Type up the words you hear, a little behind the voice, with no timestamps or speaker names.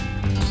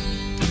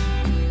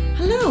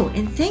Hello,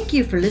 and thank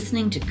you for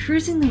listening to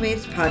Cruising the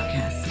Waves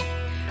podcast,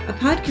 a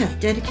podcast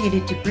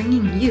dedicated to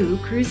bringing you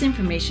cruise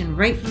information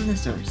right from the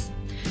source,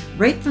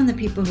 right from the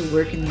people who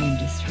work in the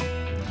industry.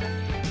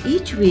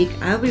 Each week,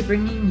 I'll be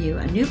bringing you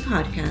a new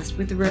podcast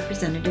with a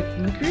representative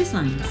from the cruise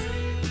lines,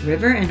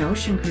 river and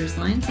ocean cruise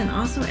lines, and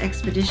also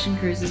expedition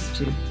cruises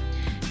too.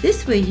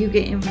 This way, you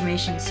get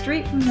information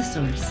straight from the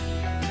source,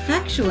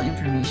 factual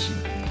information,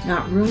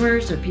 not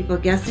rumors or people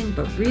guessing,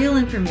 but real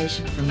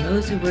information from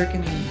those who work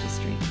in the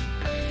industry.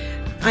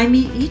 I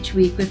meet each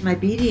week with my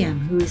BDM,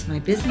 who is my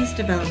business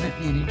development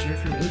manager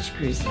from each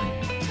cruise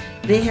line.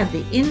 They have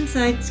the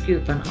inside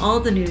scoop on all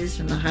the news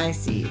from the high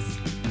seas.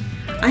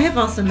 I have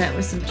also met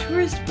with some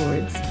tourist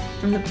boards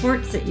from the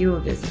ports that you will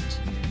visit.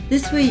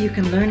 This way you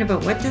can learn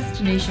about what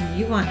destination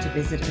you want to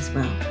visit as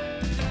well.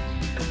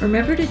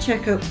 Remember to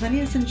check out Plenty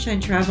of Sunshine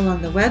Travel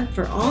on the web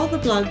for all the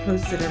blog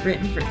posts that are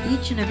written for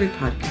each and every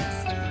podcast.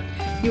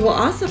 You will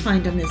also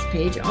find on this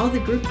page all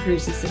the group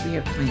cruises that we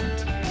have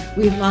planned.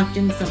 We've locked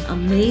in some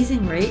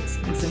amazing rates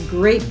and some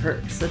great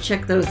perks, so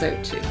check those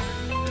out too.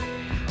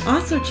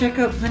 Also check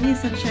out Plenty of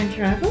Sunshine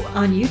Travel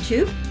on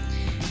YouTube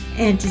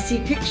and to see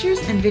pictures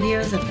and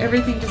videos of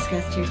everything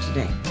discussed here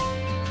today.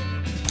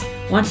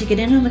 Want to get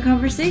in on the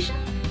conversation?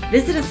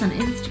 Visit us on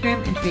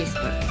Instagram and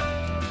Facebook.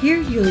 Here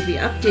you will be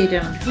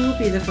updated on who will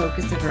be the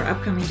focus of our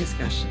upcoming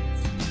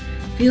discussions.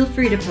 Feel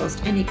free to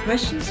post any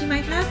questions you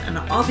might have, and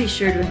I'll be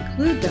sure to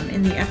include them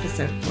in the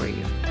episode for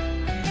you.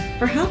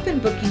 For help in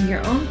booking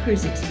your own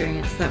cruise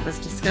experience that was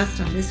discussed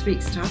on this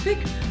week's topic,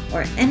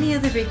 or any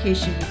other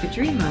vacation you could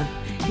dream of,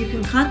 you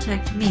can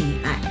contact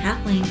me at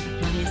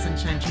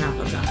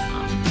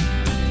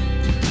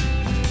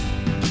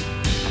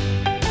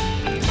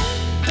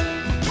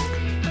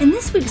Kathleen@plentyofsunshinetravel.com. In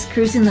this week's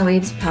Cruising the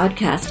Waves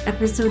podcast,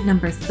 episode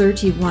number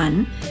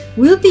 31,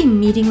 we'll be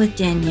meeting with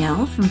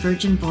Danielle from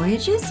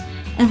Voyages,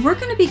 and we're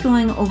going to be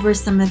going over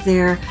some of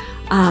their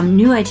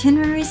new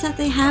itineraries that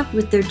they have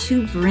with their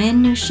two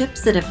brand new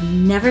ships that have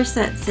never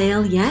set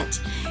sail yet.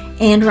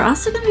 And we're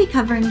also going to be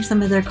covering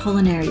some of their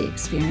culinary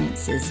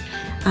experiences.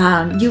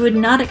 You would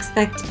not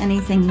expect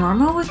anything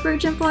normal with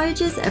Virgin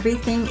Voyages.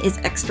 Everything is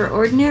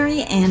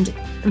extraordinary and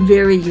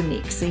very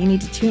unique. So you need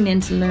to tune in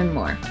to learn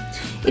more.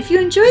 If you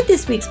enjoyed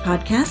this week's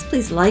podcast,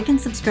 please like and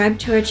subscribe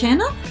to our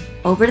channel.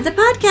 Over to the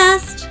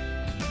podcast.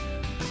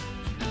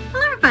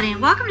 Everybody,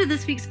 and welcome to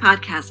this week's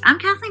podcast. I'm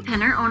Kathleen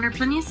Penner, owner of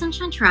Plenty of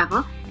Sunshine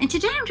Travel, and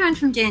today I'm joined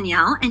from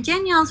Danielle, and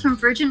Danielle's from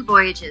Virgin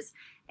Voyages.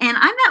 And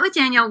I met with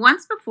Danielle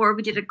once before.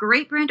 We did a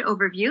great brand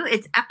overview.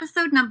 It's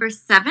episode number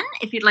 7,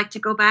 if you'd like to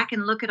go back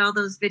and look at all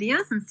those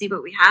videos and see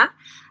what we have.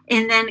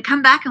 And then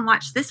come back and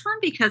watch this one,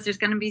 because there's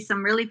going to be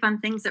some really fun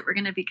things that we're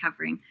going to be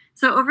covering.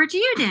 So over to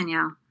you,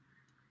 Danielle.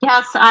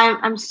 Yes,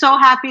 I'm so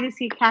happy to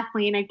see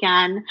Kathleen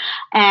again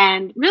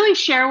and really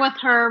share with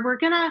her. We're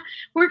gonna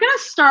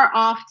start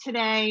off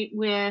today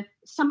with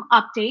some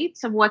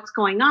updates of what's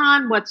going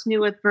on, what's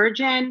new with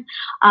Virgin.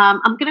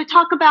 I'm going to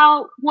talk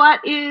about what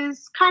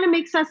is kind of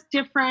makes us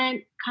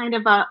different, kind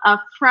of a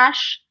breath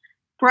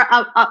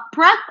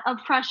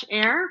of fresh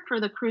air for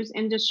the cruise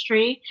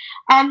industry.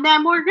 And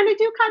then we're going to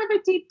do kind of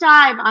a deep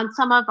dive on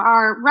some of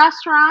our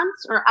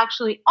restaurants, or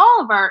actually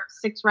all of our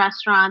 6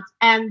 restaurants,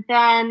 and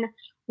then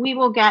we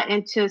will get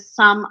into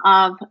some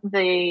of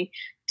the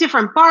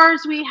different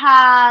bars we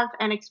have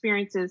and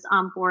experiences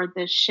on board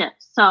this ship.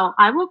 So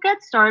I will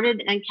get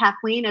started. And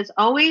Kathleen, as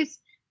always,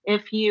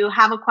 if you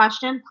have a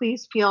question,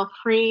 please feel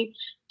free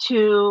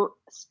to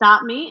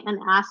stop me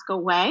and ask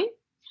away.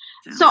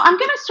 So I'm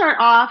going to start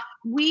off.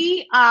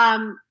 We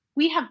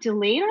have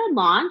delayed our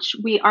launch.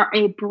 We are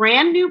a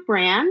brand new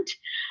brand,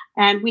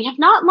 and we have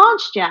not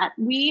launched yet.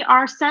 We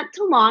are set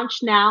to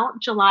launch now,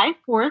 July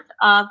 4th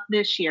of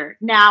this year.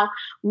 Now,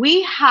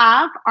 we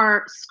have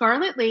our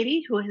Scarlet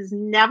Lady, who has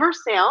never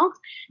sailed.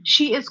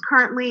 She is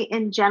currently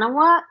in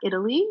Genoa,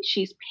 Italy.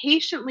 She's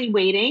patiently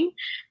waiting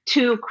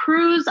to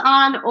cruise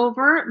on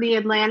over the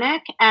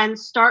Atlantic and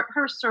start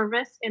her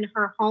service in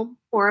her home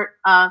port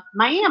of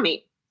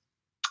Miami.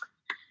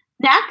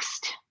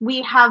 Next,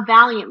 we have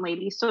Valiant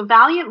Lady. So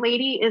Valiant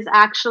Lady is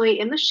actually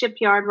in the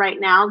shipyard right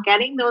now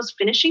getting those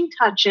finishing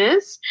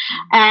touches,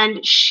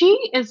 and she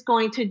is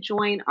going to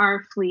join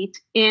our fleet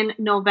in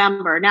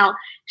November. Now,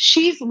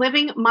 she's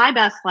living my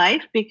best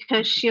life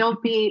because she'll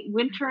be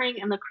wintering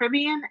in the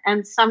Caribbean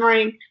and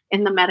summering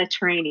in the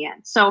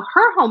Mediterranean. So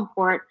her home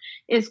port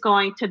is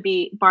going to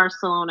be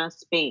Barcelona,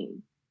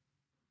 Spain.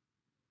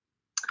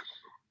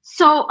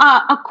 So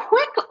a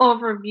quick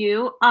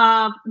overview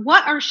of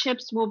what our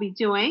ships will be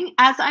doing.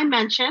 As I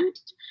mentioned,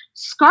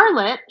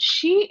 Scarlet,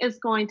 she is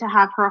going to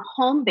have her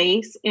home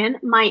base in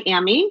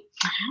Miami,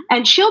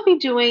 and she'll be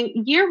doing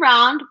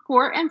year-round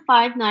 4- and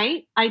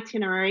 5-night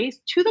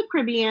itineraries to the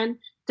Caribbean,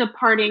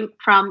 departing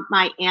from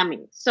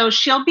Miami. So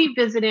she'll be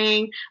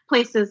visiting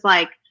places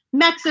like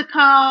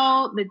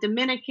Mexico, the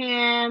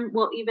Dominican.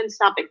 We'll even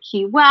stop at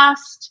Key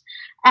West.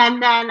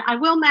 And then I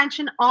will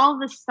mention all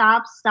the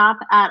stops stop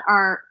at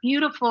our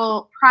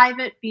beautiful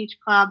private beach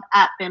club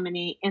at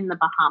Bimini in the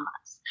Bahamas.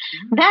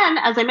 Mm-hmm. Then,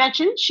 as I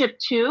mentioned, ship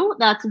 2,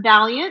 that's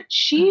Valiant.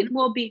 She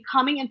will be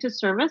coming into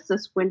service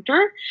this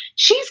winter.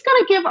 She's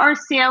going to give our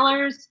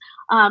sailors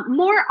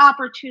more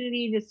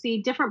opportunity to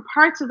see different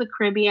parts of the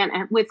Caribbean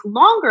and with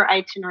longer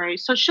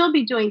itineraries. So she'll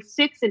be doing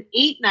 6 and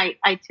 8 night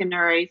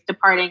itineraries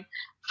departing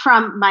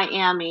from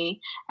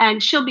Miami,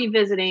 and she'll be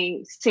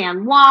visiting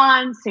San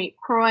Juan, St.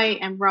 Croix,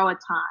 and Roatan.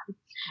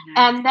 Nice.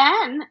 And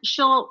then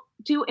she'll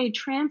do a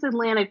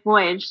transatlantic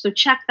voyage. So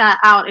check that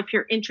out if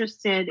you're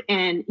interested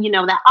in,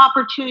 that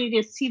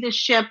opportunity to see the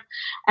ship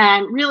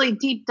and really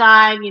deep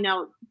dive,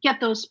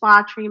 get those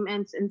spa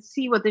treatments and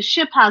see what the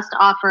ship has to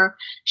offer.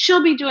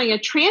 She'll be doing a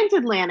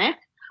transatlantic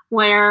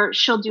where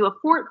she'll do a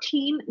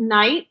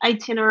 14-night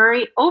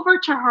itinerary over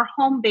to her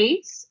home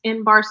base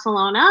in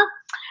Barcelona.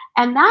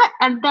 And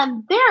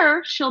then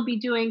there she'll be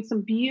doing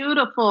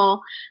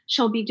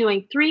she'll be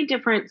doing 3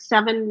 different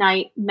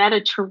 7-night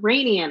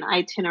Mediterranean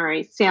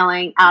itineraries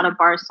sailing out of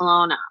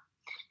Barcelona.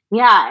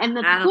 Yeah. And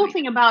the cool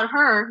thing about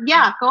her,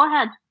 go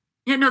ahead.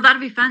 Yeah, no, that'd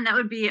be fun. That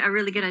would be a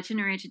really good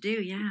itinerary to do.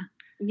 Yeah.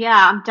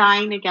 Yeah. I'm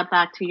dying to get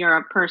back to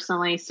Europe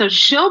personally. So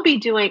she'll be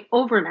doing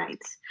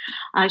overnights.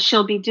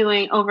 She'll be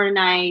doing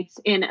overnights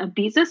in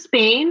Ibiza,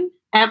 Spain,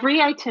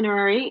 every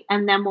itinerary,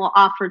 and then we'll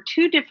offer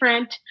 2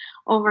 different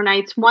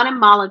overnights, one in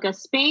Malaga,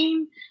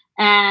 Spain,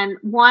 and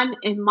one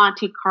in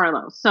Monte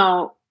Carlo.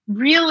 So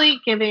really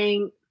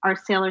giving our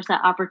sailors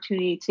that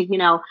opportunity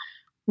to,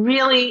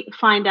 really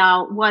find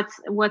out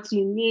what's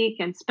unique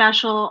and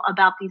special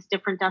about these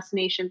different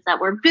destinations that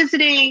we're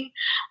visiting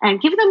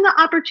and give them the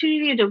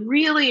opportunity to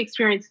really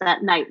experience that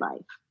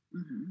nightlife.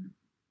 Mm-hmm.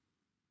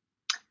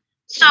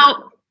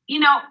 So,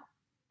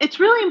 it's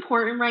really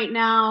important right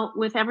now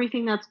with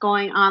everything that's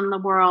going on in the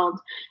world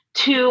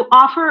to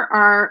offer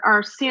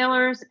our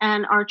sailors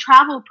and our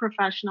travel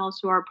professionals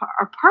who are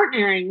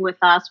partnering with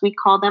us, we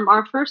call them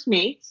our first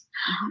mates,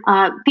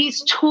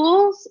 these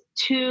tools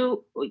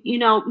to,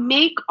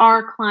 make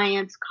our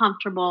clients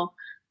comfortable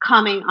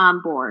coming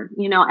on board.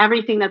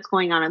 Everything that's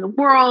going on in the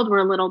world, we're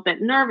a little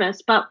bit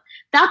nervous, but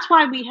that's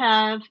why we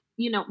have,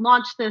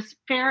 launched this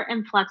fair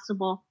and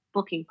flexible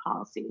booking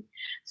policy.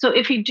 So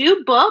if you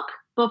do book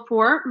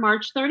before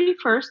March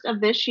 31st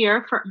of this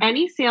year for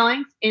any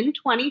sailings in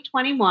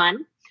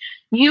 2021,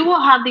 you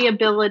will have the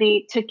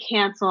ability to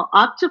cancel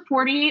up to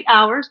 48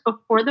 hours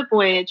before the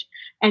voyage,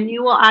 and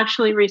you will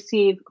actually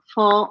receive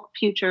full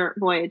future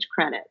voyage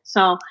credit.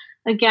 So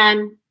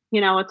again,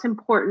 it's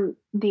important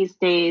these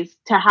days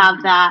to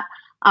have that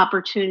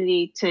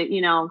opportunity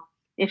to,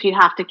 if you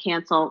have to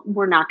cancel,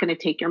 we're not going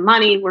to take your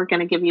money. We're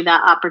going to give you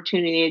that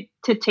opportunity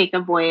to take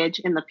a voyage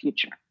in the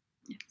future.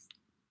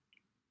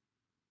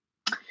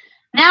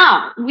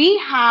 Now, we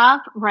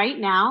have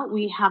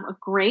a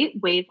great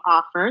wave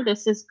offer.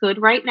 This is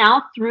good right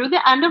now through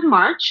the end of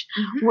March,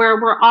 where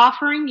we're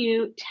offering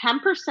you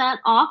 10%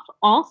 off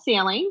all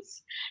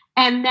sailings.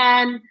 And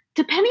then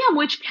depending on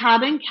which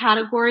cabin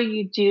category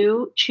you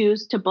do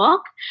choose to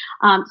book,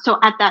 so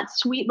at that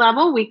suite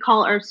level, we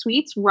call our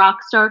suites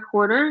rock star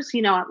quarters.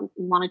 We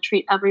want to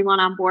treat everyone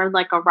on board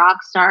like a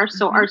rock star.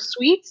 So our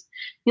suites,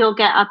 you'll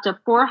get up to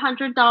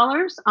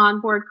 $400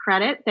 onboard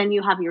credit. Then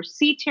you have your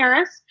sea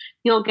terrace.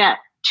 You'll get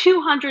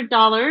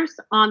 $200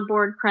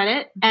 onboard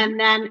credit. And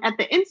then at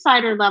the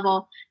insider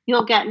level,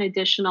 you'll get an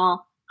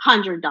additional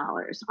 $100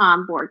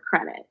 onboard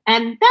credit.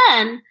 And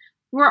then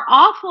we're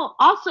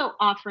also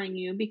offering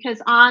you,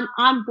 because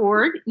on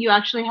board, you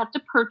actually have to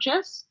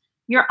purchase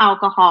your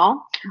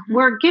alcohol.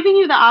 We're giving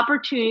you the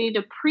opportunity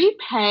to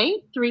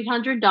prepay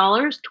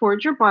 $300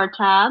 towards your bar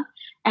tab,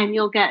 and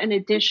you'll get an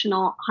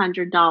additional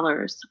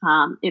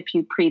 $100 if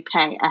you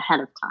prepay ahead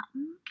of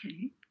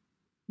time.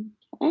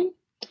 Okay.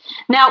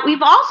 Now,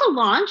 we've also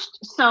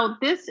launched, so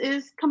this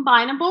is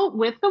combinable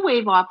with the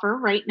wave offer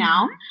right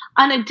now,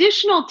 an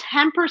additional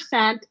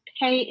 10%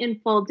 pay in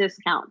full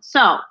discount.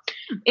 So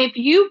if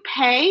you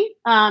pay,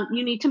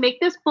 you need to make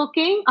this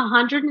booking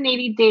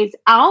 180 days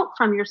out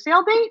from your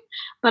sail date.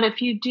 But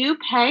if you do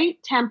pay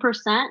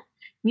 10%,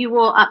 you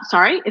will,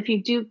 if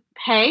you do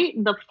pay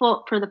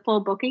for the full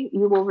booking,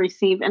 you will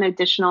receive an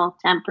additional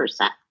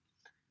 10%.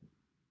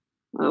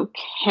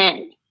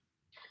 Okay.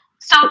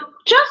 So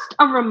just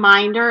a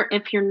reminder,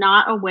 if you're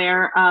not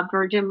aware of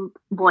Virgin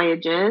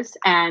Voyages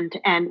and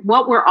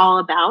what we're all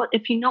about,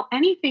 if you know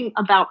anything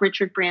about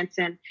Richard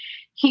Branson,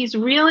 he's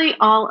really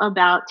all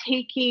about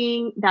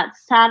taking that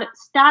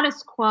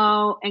status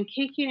quo and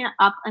kicking it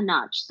up a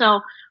notch.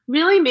 So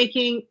really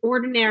making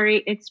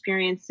ordinary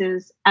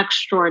experiences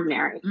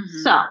extraordinary.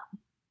 So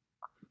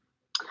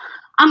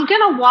I'm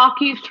going to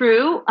walk you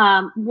through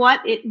what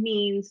it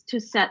means to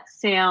set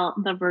sail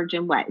the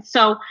Virgin way.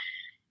 So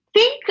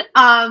think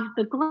of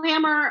the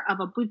glamour of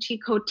a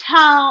boutique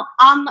hotel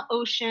on the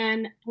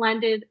ocean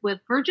blended with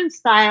Virgin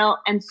style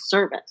and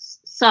service.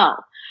 So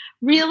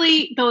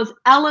really those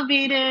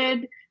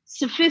elevated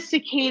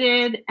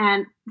sophisticated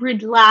and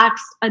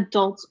relaxed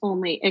adults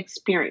only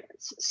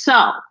experience.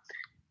 So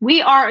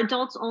we are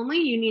adults only.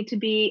 You need to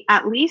be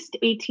at least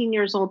 18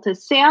 years old to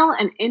sail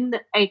and in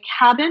a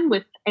cabin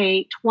with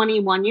a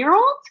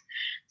 21-year-old.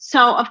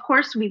 So, of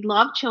course, we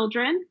love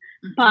children,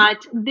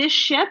 but this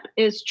ship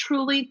is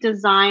truly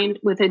designed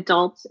with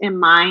adults in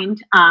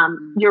mind.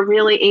 You're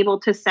really able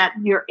to set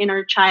your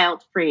inner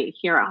child free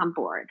here on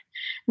board.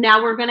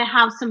 Now, we're going to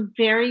have some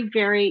very,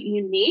 very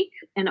unique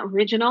and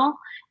original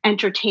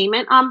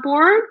entertainment on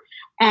board.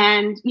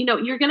 And,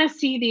 you're going to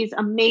see these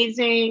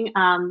amazing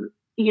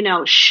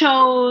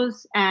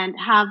shows and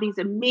have these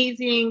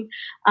amazing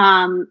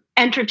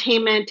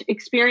entertainment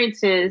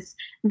experiences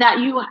that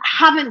you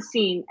haven't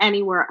seen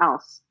anywhere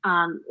else.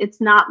 It's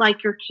not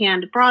like your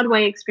canned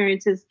Broadway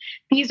experiences.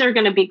 These are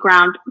going to be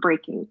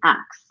groundbreaking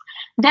acts.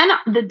 Then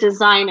the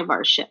design of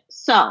our ship.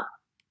 So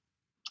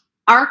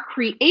our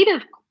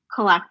creative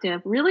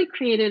collective really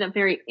created a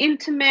very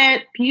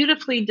intimate,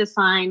 beautifully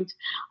designed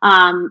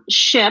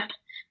ship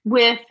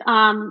with,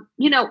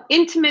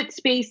 intimate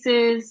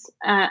spaces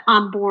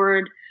on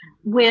board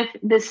with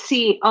the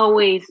sea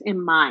always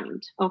in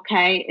mind.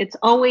 Okay. It's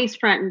always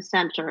front and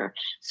center.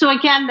 So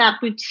again,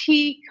 that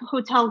boutique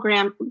hotel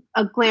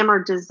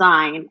glamour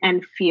design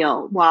and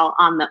feel while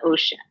on the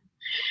ocean.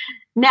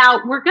 Now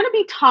we're going to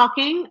be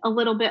talking a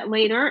little bit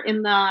later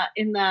in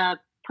the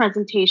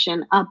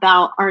presentation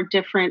about our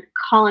different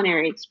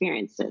culinary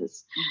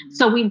experiences.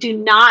 So we do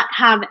not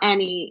have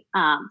any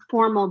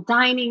formal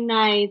dining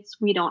nights.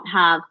 We don't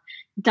have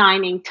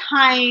dining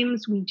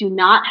times. We do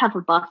not have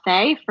a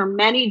buffet for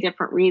many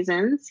different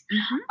reasons.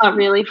 But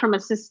really, from a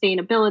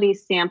sustainability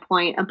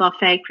standpoint, a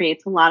buffet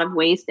creates a lot of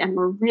waste, and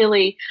we're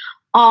really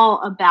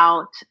all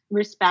about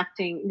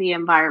respecting the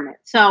environment.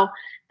 So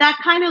that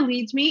kind of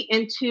leads me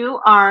into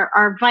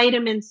our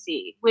vitamin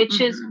C, which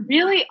is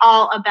really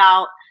all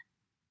about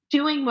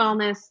doing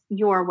wellness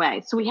your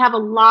way. So we have a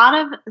lot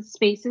of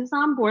spaces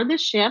on board the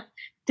ship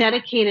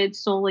dedicated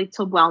solely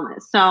to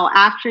wellness. So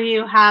after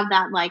you have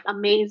that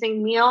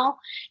amazing meal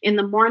in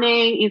the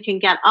morning, you can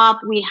get up.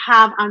 We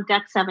have on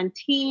deck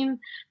 17,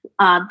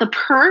 the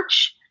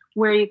perch,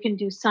 where you can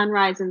do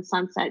sunrise and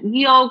sunset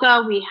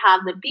yoga. We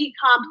have the bee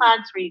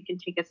complex where you can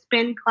take a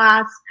spin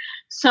class.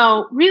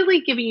 So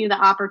really giving you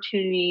the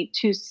opportunity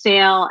to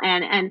sail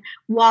and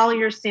while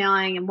you're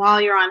sailing and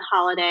while you're on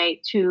holiday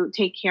to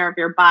take care of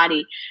your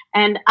body.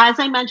 And as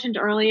I mentioned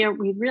earlier,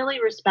 we really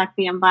respect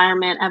the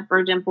environment at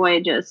Virgin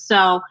Voyages.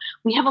 So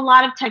we have a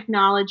lot of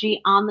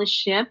technology on the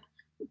ship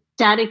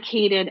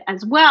dedicated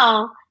as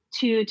well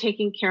to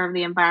taking care of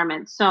the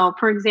environment. So,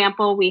 for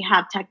example, we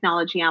have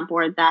technology on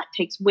board that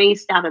takes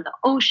waste out of the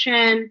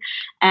ocean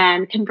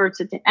and converts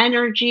it to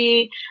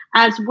energy,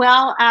 as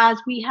well as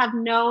we have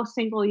no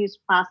single-use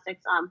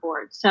plastics on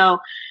board. So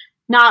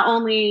not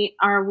only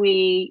are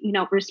we,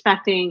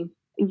 respecting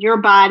your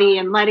body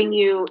and letting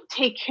you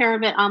take care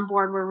of it on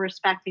board, we're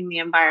respecting the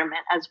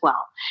environment as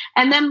well.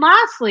 And then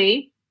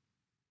lastly,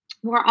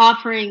 we're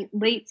offering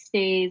late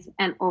stays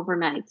and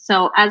overnights.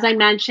 So as I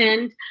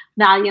mentioned,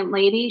 Valiant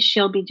Lady,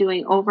 she'll be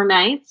doing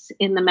overnights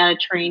in the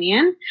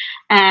Mediterranean.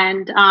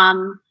 And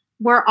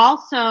we're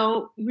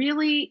also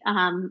really,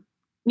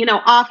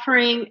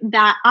 offering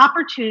that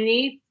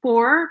opportunity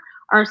for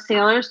our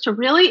sailors to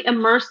really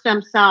immerse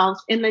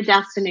themselves in the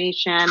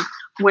destination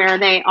where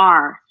they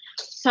are.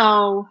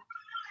 So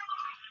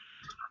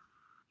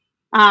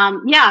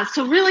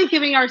so really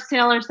giving our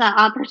sailors that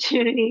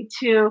opportunity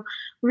to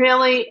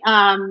really,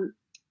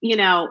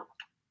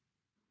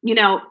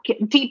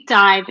 deep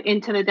dive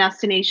into the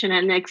destination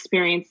and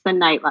experience the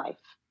nightlife.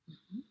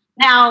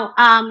 Now,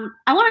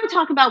 I want to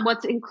talk about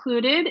what's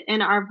included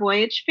in our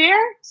voyage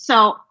fare.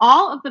 So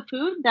all of the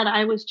food that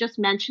I was just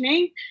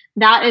mentioning,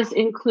 that is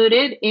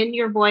included in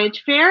your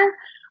voyage fare.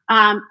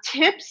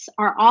 Tips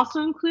are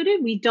also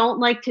included. We don't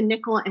like to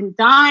nickel and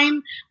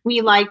dime. We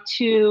like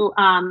to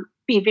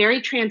be very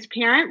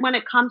transparent when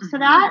it comes to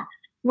that.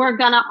 We're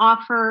going to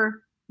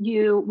offer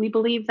you, we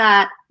believe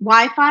that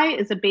Wi-Fi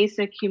is a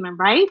basic human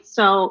right.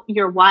 So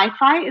your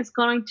Wi-Fi is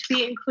going to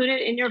be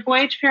included in your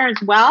voyage fare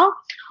as well.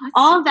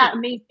 All of that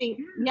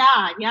amazing,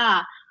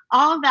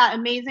 all of that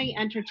amazing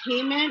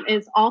entertainment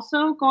is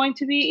also going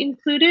to be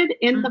included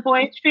in the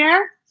voyage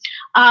fare.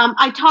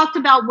 I talked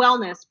about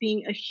wellness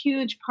being a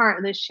huge part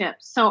of the ship.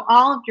 So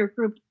all of your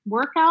group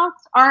workouts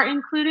are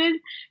included.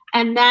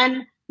 And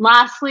then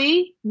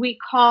lastly, we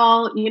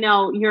call,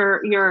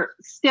 your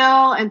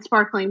still and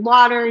sparkling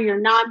water, your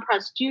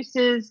non-pressed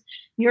juices,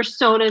 your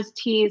sodas,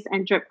 teas,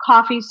 and drip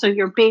coffee. So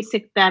your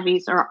basic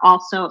bevies are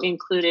also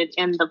included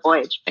in the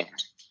voyage fare.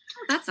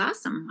 That's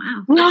awesome.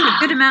 Wow. That's a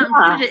good amount.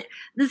 Yeah.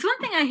 There's one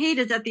thing I hate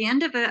is at the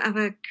end of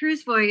a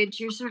cruise voyage,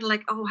 you're sort of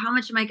like, oh, how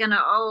much am I going to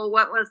owe?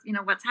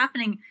 What's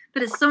happening?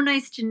 But it's so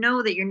nice to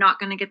know that you're not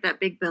going to get that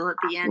big bill at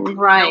the end and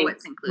know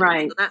what's included.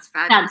 Right. So that's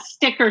fabulous. That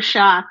sticker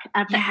shock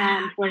at the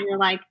end where you're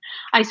like,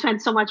 I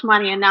spent so much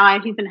money and now I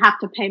even have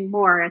to pay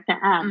more at the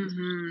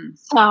end.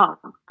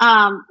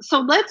 So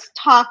let's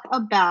talk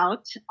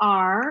about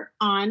our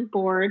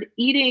onboard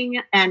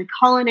eating and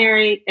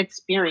culinary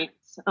experience.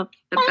 Okay.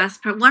 The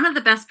best part, one of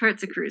the best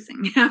parts of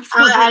cruising.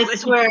 I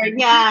swear,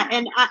 yeah.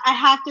 And I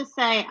have to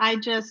say, I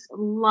just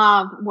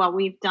love what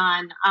we've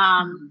done.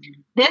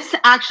 This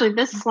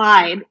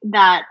slide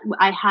that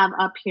I have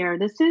up here,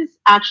 this is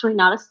actually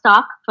not a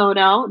stock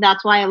photo.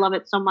 That's why I love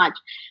it so much.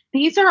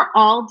 These are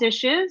all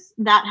dishes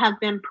that have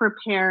been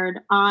prepared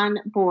on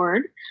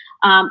board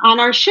on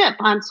our ship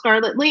on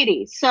Scarlet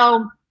Lady.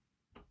 So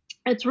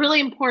it's really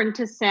important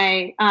to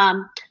say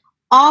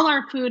all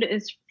our food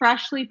is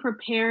freshly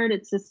prepared.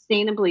 It's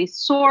sustainably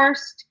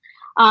sourced.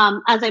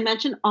 As I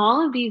mentioned,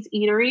 all of these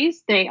eateries,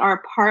 they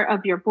are part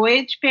of your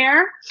voyage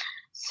fare.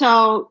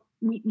 So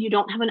you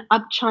don't have an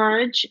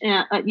upcharge,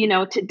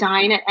 to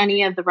dine at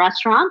any of the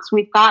restaurants.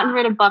 We've gotten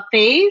rid of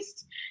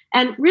buffets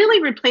and really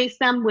replaced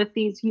them with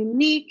these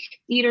unique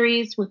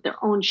eateries with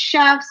their own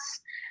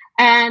chefs.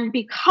 And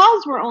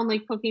because we're only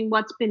cooking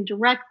what's been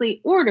directly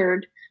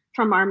ordered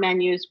from our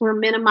menus, we're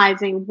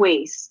minimizing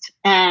waste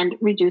and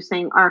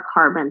reducing our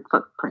carbon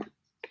footprint.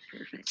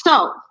 Perfect.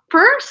 So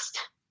first,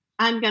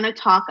 I'm going to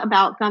talk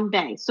about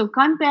Gunbae. So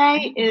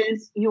Gunbae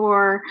is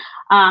your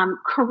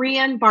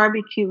Korean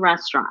barbecue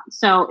restaurant.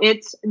 So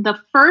it's the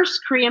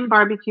first Korean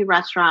barbecue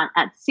restaurant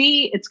at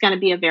sea. It's going to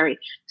be a very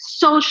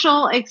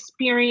social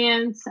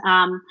experience,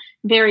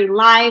 very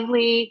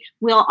lively.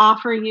 We'll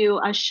offer you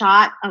a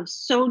shot of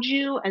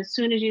soju as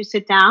soon as you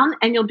sit down,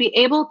 and you'll be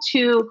able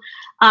to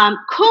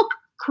cook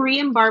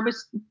Korean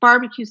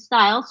barbecue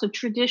style, so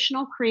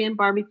traditional Korean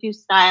barbecue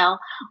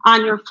style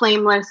on your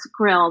flameless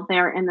grill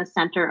there in the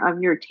center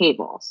of your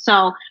table.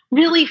 So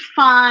really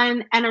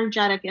fun,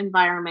 energetic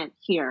environment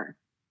here.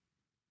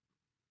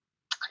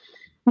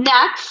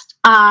 Next,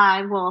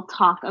 I will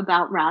talk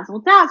about Razzle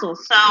Dazzle.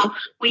 So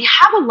we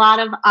have a lot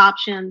of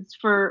options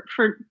for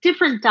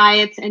different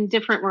diets and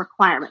different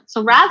requirements.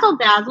 So Razzle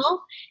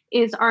Dazzle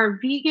is our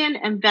vegan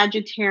and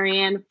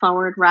vegetarian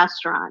forward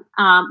restaurant.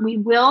 We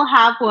will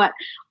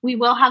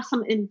have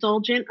some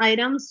indulgent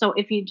items. So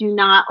if you do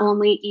not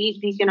only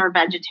eat vegan or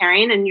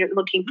vegetarian and you're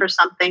looking for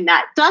something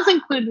that does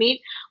include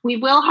meat, we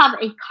will have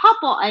a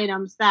couple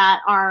items that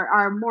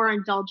are more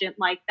indulgent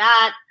like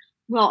that.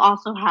 We'll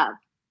also have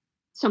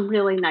some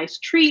really nice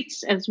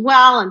treats as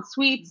well and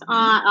sweets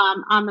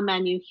on the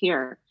menu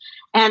here.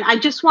 And I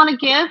just want to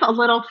give a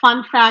little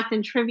fun fact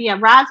and trivia.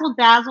 Razzle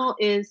Dazzle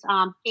is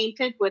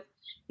painted with,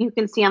 you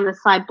can see on the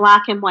side,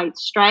 black and white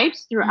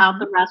stripes throughout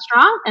the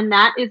restaurant. And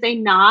that is a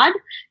nod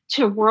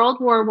to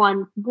World War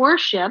I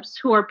warships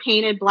who are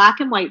painted black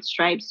and white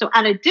stripes. So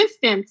at a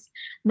distance,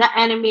 the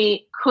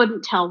enemy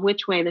couldn't tell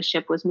which way the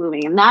ship was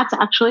moving. And that's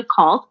actually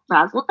called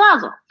Razzle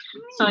Dazzle.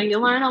 So you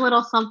learn a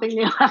little something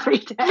new every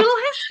day. A little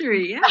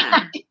history,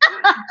 yeah.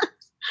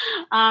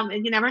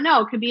 And you never know.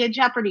 It could be a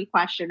Jeopardy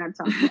question or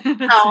something.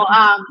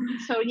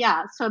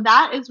 So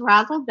that is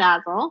Razzle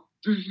Dazzle.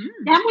 Mm-hmm.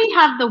 Then we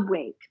have the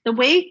Wake. The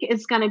Wake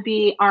is going to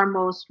be our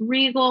most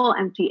regal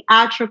and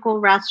theatrical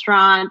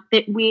restaurant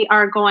that we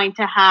are going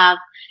to have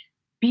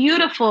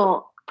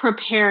beautiful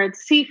prepared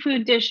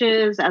seafood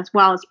dishes as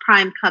well as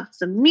prime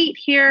cuts of meat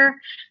here.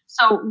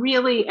 So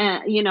really,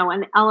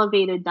 an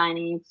elevated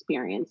dining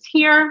experience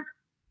here.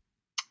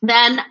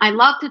 Then I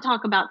love to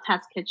talk about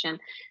Test Kitchen.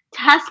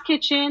 Test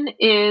Kitchen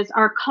is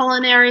our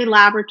culinary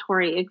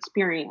laboratory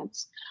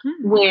experience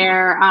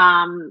where,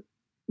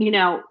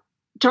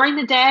 during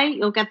the day,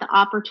 you'll get the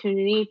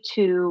opportunity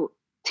to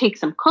take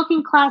some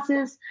cooking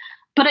classes,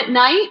 but at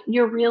night,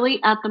 you're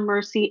really at the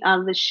mercy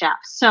of the chef.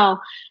 So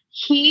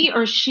he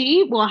or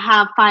she will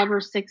have 5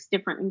 or 6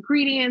 different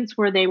ingredients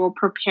where they will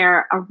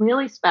prepare a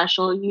really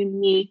special,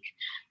 unique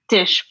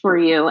dish for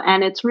you.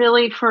 And it's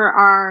really for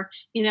our,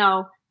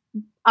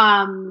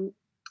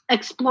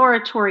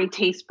 exploratory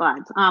taste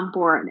buds on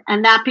board.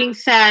 And that being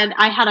said,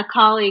 I had a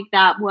colleague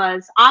that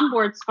was on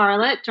board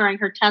Scarlet during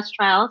her test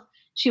trials.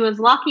 She was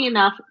lucky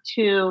enough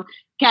to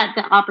get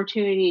the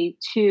opportunity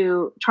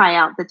to try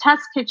out the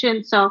Test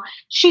Kitchen. So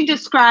she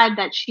described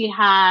that she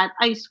had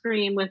ice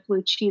cream with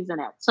blue cheese in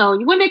it. So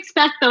you wouldn't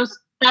expect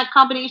that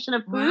combination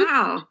of food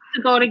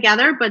to go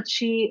together, but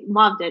she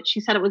loved it. She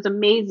said it was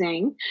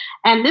amazing.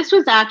 And this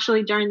was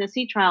actually during the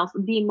sea trials,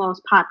 the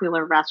most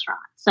popular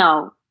restaurant.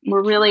 So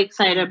we're really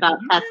excited about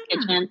Test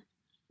Kitchen.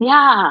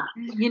 Yeah.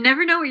 You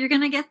never know what you're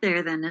going to get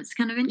there then. It's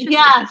kind of interesting.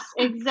 Yes,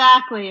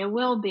 exactly. It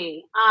will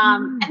be.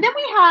 And then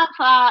we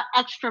have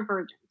Extra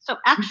Virgin. So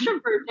Extra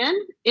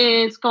Virgin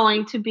is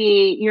going to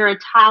be your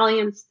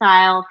Italian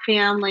style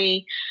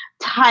family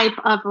type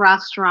of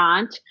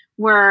restaurant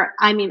where,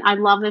 I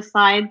love this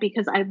slide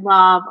because I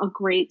love a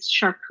great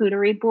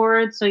charcuterie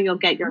board. So you'll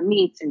get your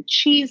meats and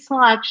cheese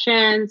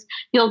selections.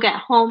 You'll get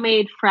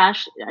homemade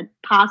fresh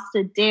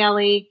pasta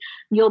daily.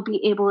 You'll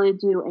be able to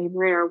do a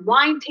rare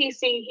wine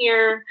tasting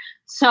here.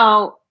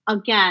 So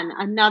again,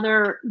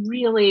 another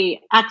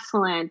really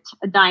excellent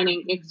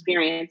dining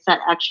experience at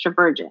Extra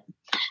Virgin.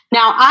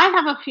 Now, I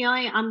have a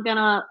feeling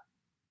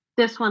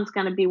this one's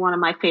going to be one of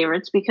my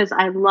favorites because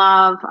I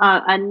love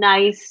a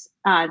nice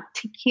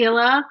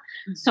tequila.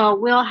 So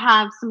we'll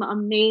have some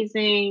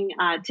amazing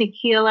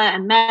tequila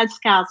and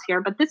mezcals here,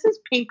 but this is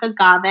Pink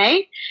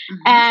Agave.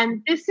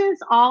 And this is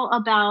all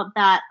about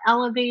that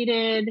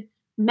elevated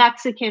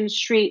Mexican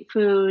street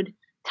food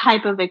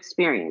type of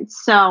experience.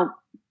 So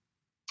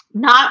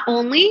not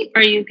only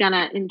are you going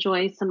to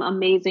enjoy some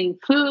amazing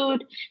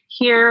food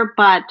here,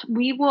 but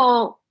we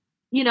will,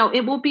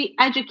 it will be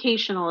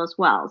educational as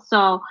well.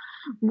 So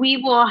we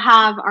will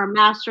have our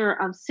master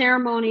of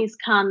ceremonies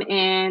come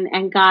in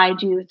and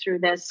guide you through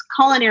this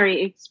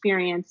culinary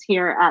experience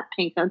here at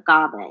Pink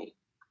Agave.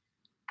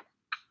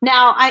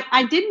 Now,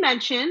 I did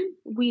mention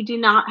we do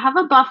not have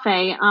a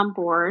buffet on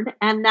board,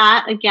 and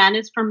that, again,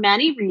 is for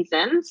many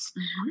reasons.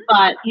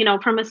 But,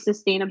 from a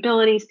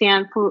sustainability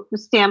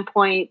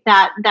standpoint,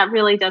 that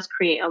really does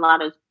create a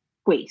lot of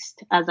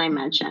waste, as I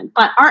mentioned.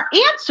 But our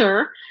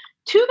answer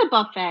to the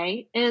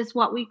buffet is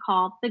what we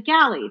call the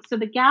galley. So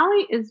the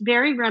galley is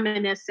very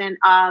reminiscent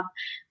of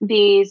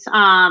these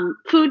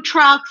food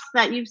trucks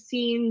that you've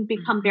seen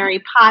become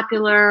very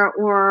popular,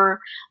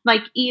 or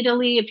like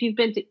Italy, if you've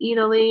been to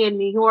Italy in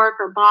New York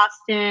or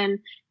Boston,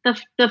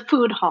 the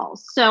food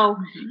halls. So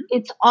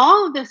it's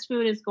all of this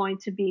food is going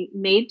to be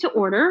made to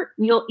order.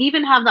 You'll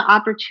even have the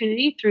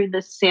opportunity through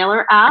the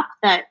Sailor app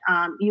that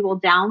you will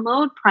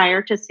download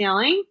prior to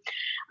sailing.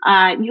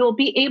 You'll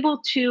be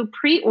able to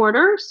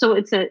pre-order. So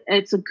it's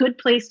a good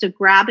place to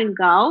grab and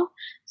go.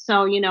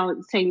 So,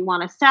 say you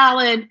want a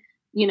salad,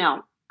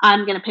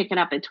 I'm going to pick it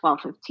up at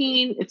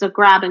 12:15. It's a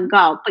grab and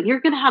go, but you're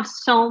going to have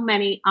so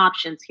many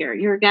options here.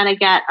 You're going to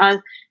get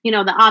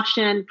the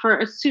option for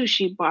a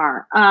sushi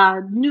bar,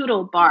 a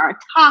noodle bar, a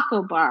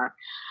taco bar,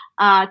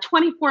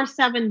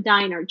 24/7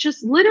 diner,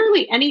 just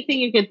literally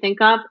anything you can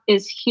think of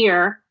is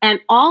here.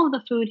 And all of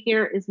the food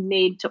here is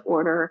made to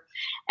order.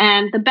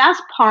 And the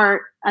best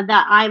part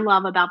that I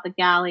love about the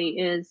galley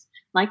is,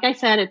 like I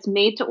said, it's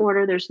made to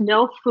order. There's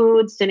no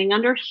food sitting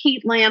under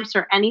heat lamps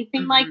or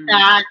anything like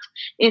that.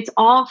 It's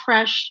all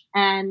fresh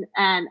and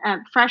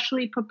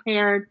freshly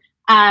prepared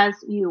as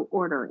you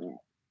order it.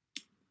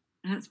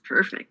 That's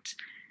perfect.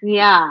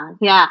 Yeah.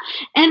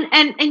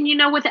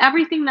 And with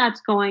everything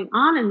that's going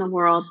on in the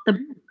world,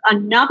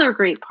 another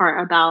great part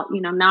about,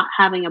 not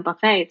having a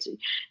buffet,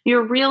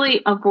 you're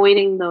really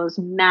avoiding those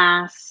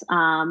mass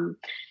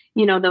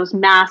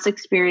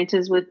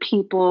experiences with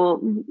people,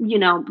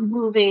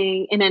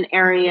 moving in an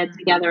area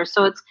together.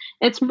 So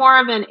it's more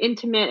of an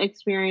intimate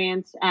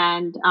experience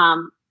and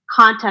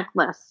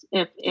contactless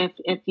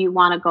if you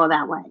want to go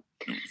that way.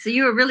 So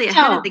you were really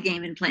ahead of the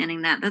game in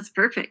planning that. That's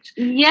perfect.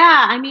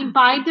 Yeah. I mean,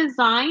 by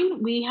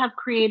design, we have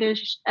created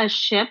a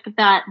ship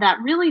that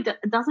really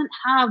doesn't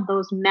have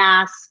those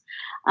mass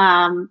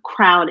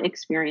crowd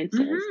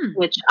experiences,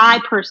 which I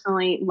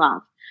personally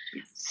love.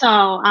 Yes.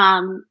 So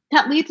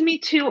that leads me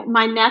to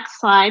my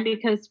next slide,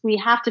 because we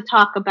have to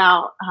talk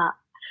about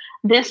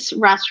this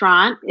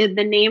restaurant.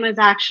 The name is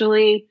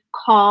actually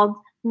called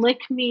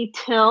Lick Me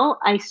Till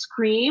Ice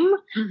Cream,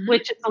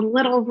 which is a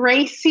little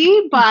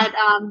racy, but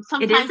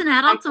sometimes it is an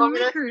adults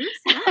only cruise.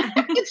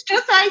 It's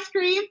just ice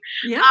cream.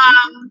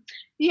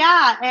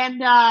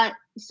 And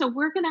so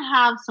we're going to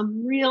have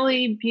some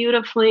really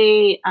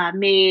beautifully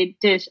made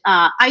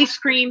ice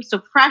cream.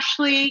 So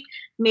freshly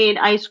made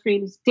ice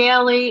creams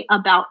daily,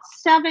 about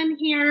 7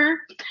 here.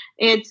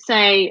 It's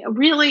a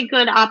really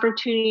good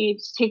opportunity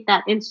to take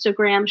that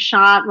Instagram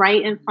shot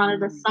right in front of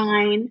the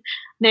sign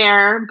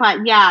there.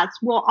 But yes,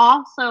 we'll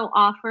also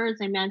offer, as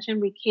I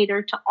mentioned, we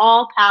cater to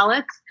all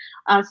palates,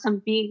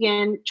 some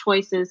vegan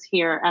choices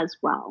here as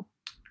well.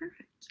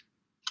 Perfect.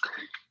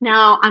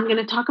 Now, I'm going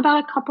to talk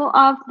about a couple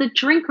of the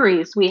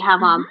drinkeries we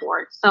have on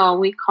board. So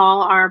we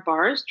call our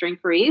bars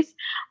drinkeries.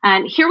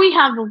 And here we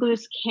have the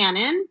loose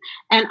cannon.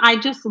 And I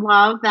just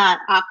love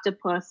that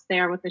octopus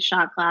there with the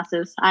shot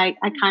glasses. I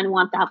kind of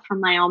want that for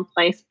my own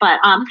place.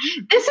 But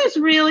this is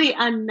really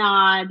a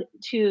nod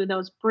to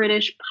those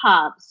British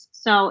pubs.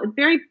 So it's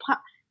very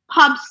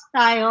pub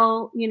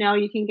style.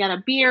 You can get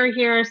a beer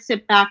here,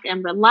 sit back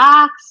and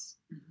relax.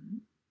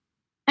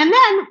 And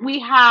then we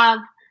have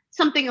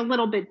something a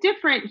little bit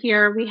different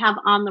here. We have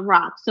On the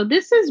Rocks. So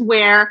this is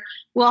where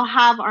we'll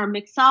have our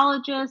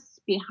mixologists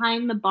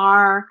behind the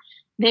bar.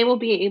 They will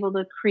be able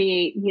to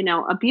create,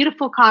 a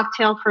beautiful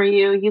cocktail for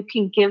you. You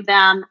can give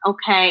them,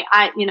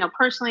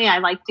 personally, I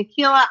like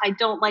tequila. I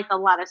don't like a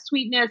lot of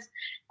sweetness.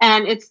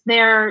 And it's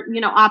their,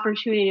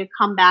 opportunity to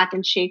come back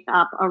and shake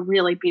up a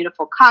really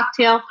beautiful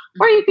cocktail.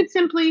 Or you could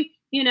simply,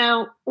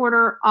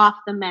 order off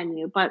the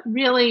menu. But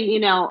really,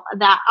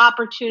 that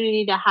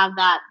opportunity to have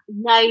that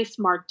nice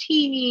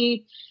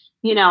martini,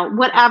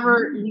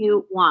 whatever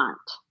you want.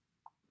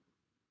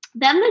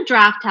 Then the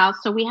draft house.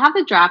 So we have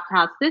the draft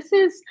house. This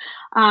is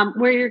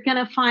where you're going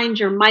to find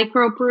your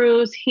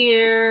microbrews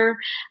here.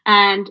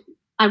 And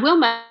I will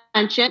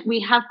mention, we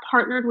have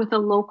partnered with a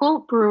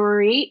local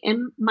brewery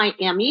in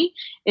Miami.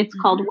 It's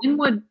called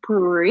Wynwood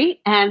Brewery,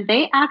 and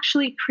they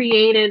actually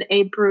created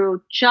a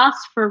brew just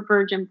for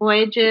Virgin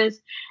Voyages,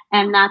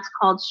 and that's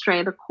called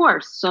Stray the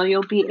Course. So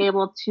you'll be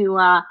able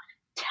to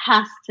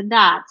test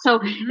that. So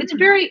it's a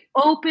very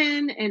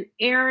open and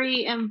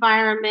airy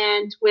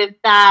environment with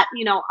that,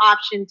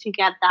 option to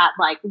get that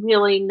like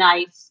really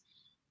nice,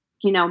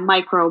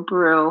 micro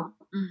brew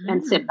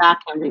and sit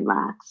back and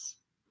relax.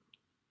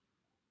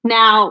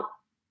 Now,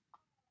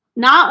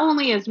 not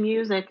only is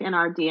music in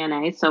our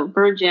DNA, so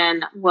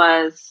Virgin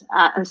was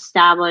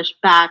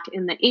established back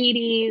in the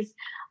 80s.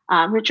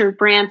 Richard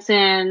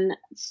Branson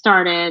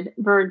started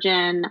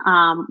Virgin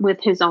with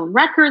his own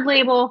record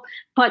label,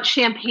 but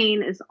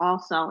champagne is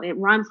also, it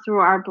runs through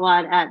our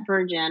blood at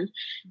Virgin.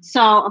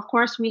 So, of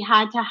course, we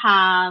had to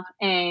have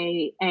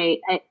a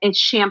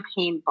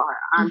champagne bar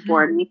on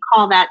board, and we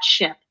call that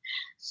ship.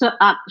 So,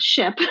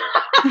 ship.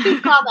 We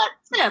call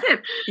that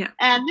sip. Yeah.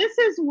 And this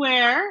is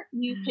where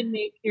you can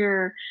make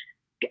your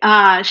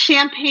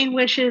champagne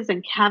wishes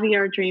and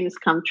caviar dreams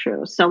come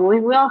true. So we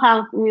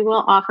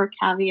will offer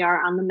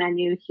caviar on the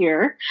menu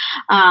here.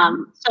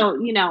 So,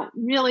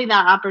 really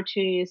that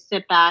opportunity to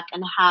sit back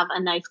and have a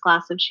nice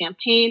glass of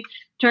champagne.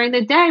 During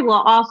the day, we'll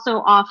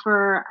also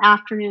offer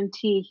afternoon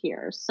tea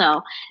here.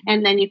 So,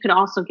 and then you could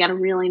also get a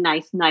really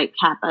nice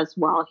nightcap as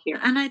well here.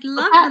 And I'd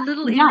love the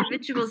little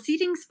individual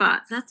seating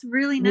spots. That's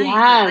really nice. Yes,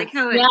 I like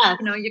how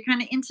it's, you're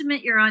kind of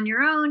intimate, you're on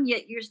your own,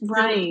 yet you're still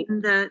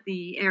in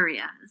the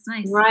area. It's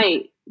nice.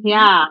 Right.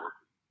 Yeah.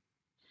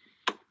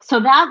 So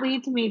that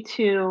leads me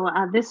to,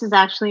 this is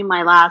actually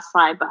my last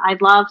slide, but I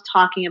love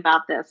talking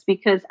about this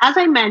because as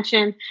I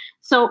mentioned,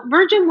 so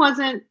Virgin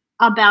wasn't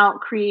about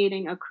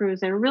creating a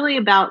cruise and really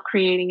about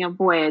creating a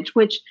voyage,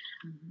 which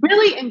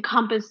really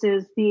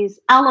encompasses these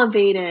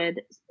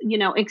elevated,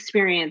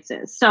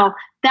 experiences. So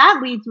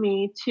that leads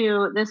me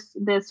to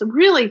this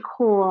really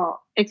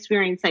cool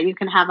experience that you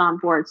can have on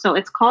board. So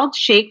it's called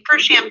Shake for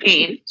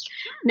Champagne.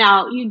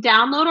 Now you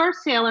download our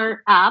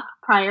Sailor app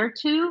prior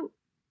to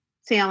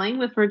sailing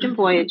with Virgin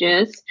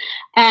Voyages.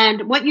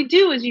 And what you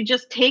do is you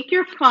just take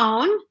your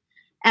phone,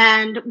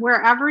 and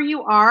wherever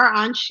you are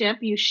on ship,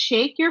 you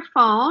shake your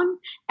phone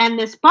and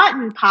this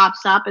button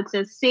pops up. It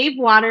says save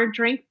water,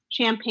 drink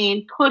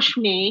champagne, push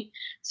me.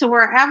 So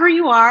wherever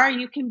you are,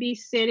 you can be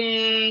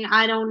sitting,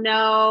 I don't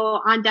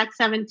know, on deck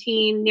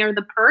 17 near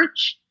the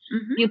perch.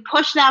 You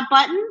push that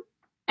button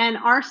and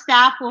our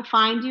staff will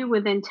find you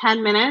within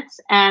 10 minutes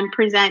and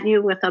present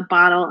you with a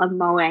bottle of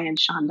Moet and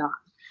Chandon.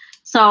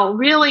 So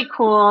really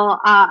cool,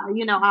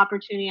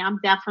 opportunity. I'm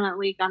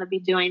definitely going to be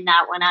doing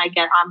that when I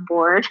get on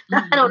board.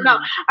 I don't know.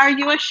 Are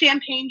you a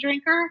champagne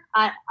drinker?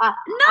 I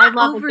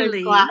love overly. A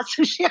good glass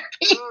of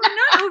champagne.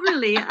 Not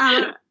overly.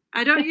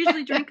 I don't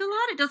usually drink a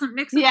lot. It doesn't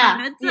mix with my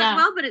meds that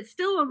well, but it's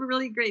still a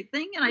really great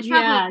thing. And I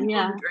travel with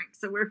people who drink,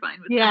 so we're fine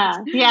with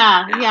that.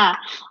 Yeah.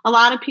 A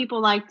lot of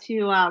people like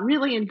to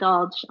really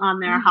indulge on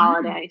their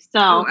holiday.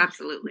 So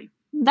absolutely.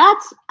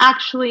 That's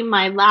actually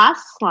my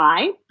last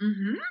slide.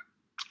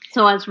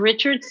 So as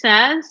Richard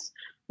says,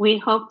 we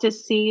hope to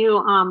see you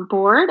on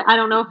board. I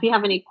don't know if you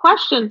have any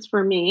questions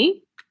for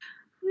me.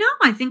 No,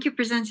 I think you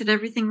presented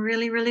everything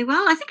really, really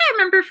well. I think I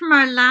remember from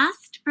our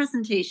last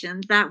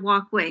presentation that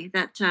walkway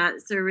that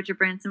Sir Richard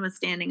Branson was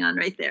standing on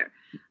right there.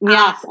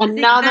 Yes,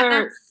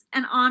 that's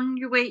and on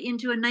your way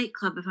into a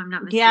nightclub, if I'm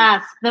not mistaken.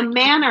 Yes, the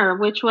Manor,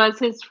 which was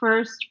his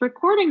first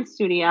recording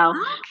studio.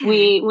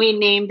 Okay. We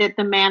named it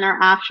the Manor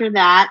after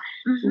that.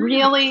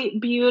 Really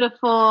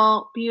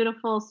beautiful,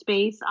 beautiful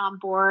space on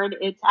board.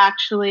 It's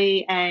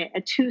actually a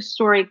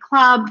 2-story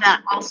club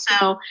that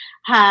also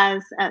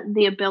has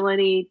the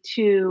ability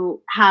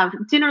to have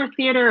dinner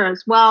theater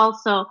as well.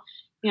 So,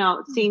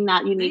 seeing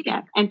that unique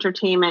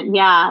entertainment.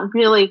 Yeah,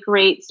 really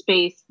great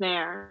space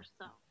there.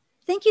 So.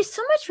 Thank you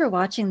so much for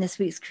watching this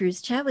week's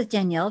Cruise Chat with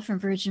Danielle from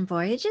Virgin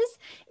Voyages.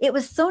 It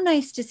was so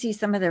nice to see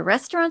some of their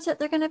restaurants that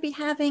they're going to be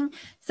having,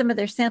 some of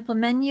their sample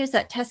menus.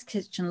 That test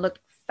kitchen looked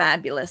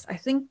fabulous. I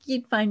think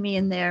you'd find me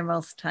in there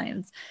most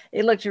times.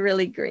 It looked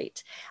really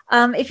great.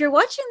 If you're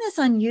watching this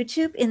on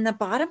YouTube, in the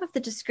bottom of the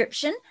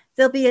description,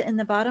 there'll be in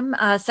the bottom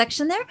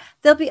section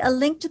there'll be a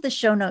link to the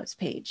show notes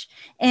page.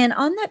 And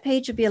on that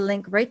page will be a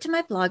link right to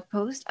my blog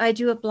post. I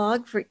do a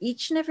blog for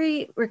each and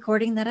every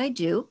recording that I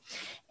do.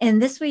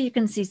 And this way you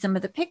can see some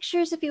of the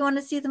pictures if you want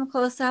to see them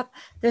close up.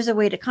 There's a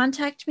way to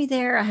contact me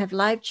there. I have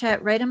live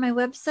chat right on my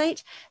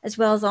website, as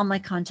well as all my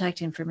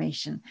contact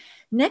information.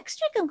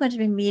 Next week, I'm going to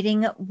be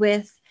meeting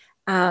with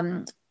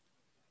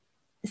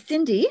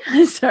Cindy,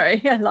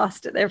 sorry, I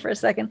lost it there for a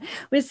second,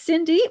 with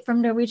Cindy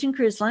from Norwegian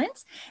Cruise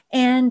Lines.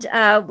 And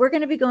we're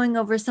going to be going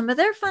over some of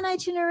their fun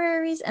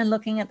itineraries and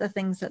looking at the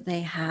things that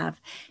they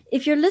have.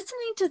 If you're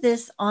listening to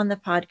this on the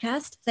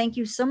podcast, thank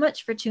you so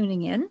much for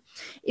tuning in.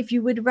 If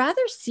you would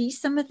rather see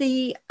some of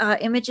the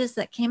images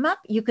that came up,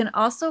 you can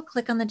also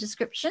click on the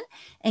description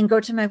and go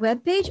to my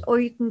webpage, or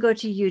you can go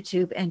to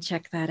YouTube and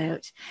check that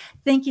out.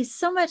 Thank you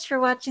so much for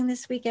watching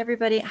this week,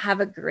 everybody. Have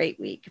a great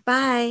week.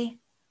 Bye.